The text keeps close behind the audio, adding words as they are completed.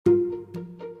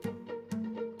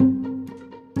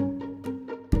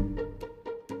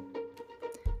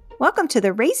Welcome to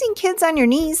the Raising Kids on Your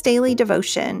Knees daily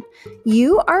devotion.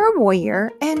 You are a warrior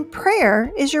and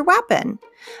prayer is your weapon.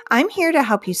 I'm here to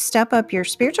help you step up your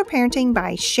spiritual parenting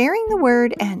by sharing the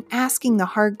word and asking the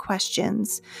hard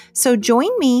questions. So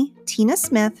join me, Tina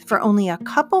Smith, for only a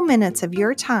couple minutes of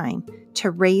your time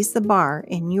to raise the bar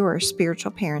in your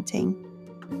spiritual parenting.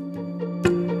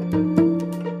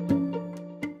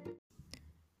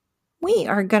 We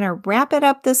are going to wrap it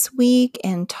up this week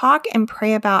and talk and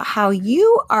pray about how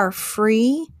you are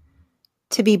free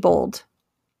to be bold.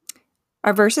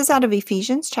 Our verse is out of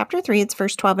Ephesians chapter 3, it's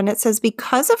verse 12, and it says,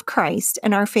 "Because of Christ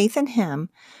and our faith in him,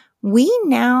 we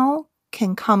now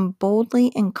can come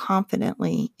boldly and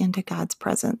confidently into God's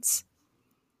presence."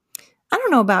 I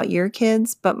don't know about your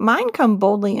kids, but mine come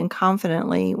boldly and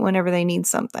confidently whenever they need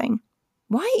something.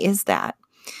 Why is that?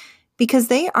 Because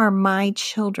they are my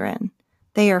children.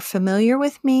 They are familiar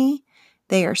with me,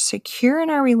 they are secure in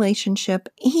our relationship,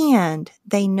 and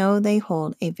they know they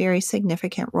hold a very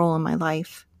significant role in my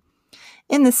life.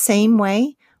 In the same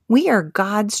way, we are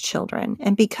God's children,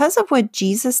 and because of what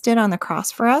Jesus did on the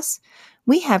cross for us,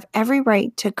 we have every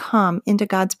right to come into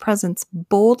God's presence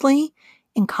boldly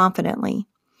and confidently.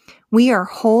 We are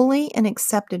holy and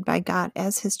accepted by God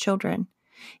as his children.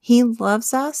 He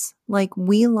loves us like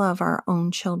we love our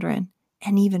own children,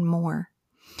 and even more.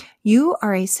 You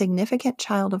are a significant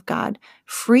child of God,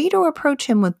 free to approach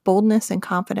him with boldness and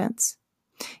confidence.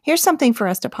 Here's something for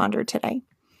us to ponder today.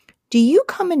 Do you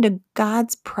come into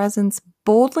God's presence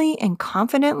boldly and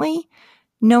confidently,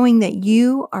 knowing that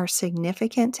you are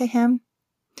significant to him?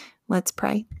 Let's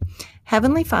pray.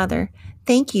 Heavenly Father,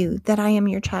 thank you that I am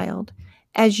your child.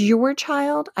 As your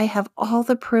child, I have all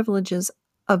the privileges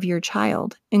of your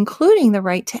child, including the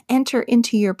right to enter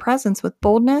into your presence with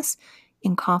boldness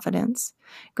and confidence.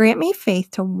 Grant me faith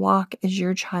to walk as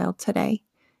your child today.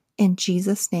 In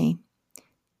Jesus' name,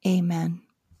 amen.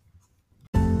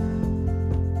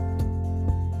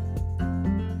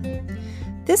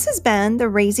 This has been the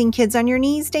Raising Kids on Your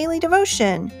Knees daily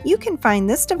devotion. You can find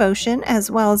this devotion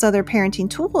as well as other parenting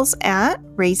tools at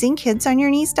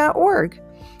raisingkidsonyourknees.org.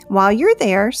 While you're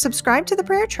there, subscribe to the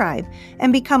Prayer Tribe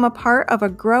and become a part of a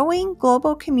growing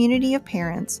global community of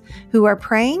parents who are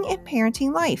praying and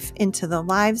parenting life into the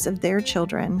lives of their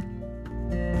children.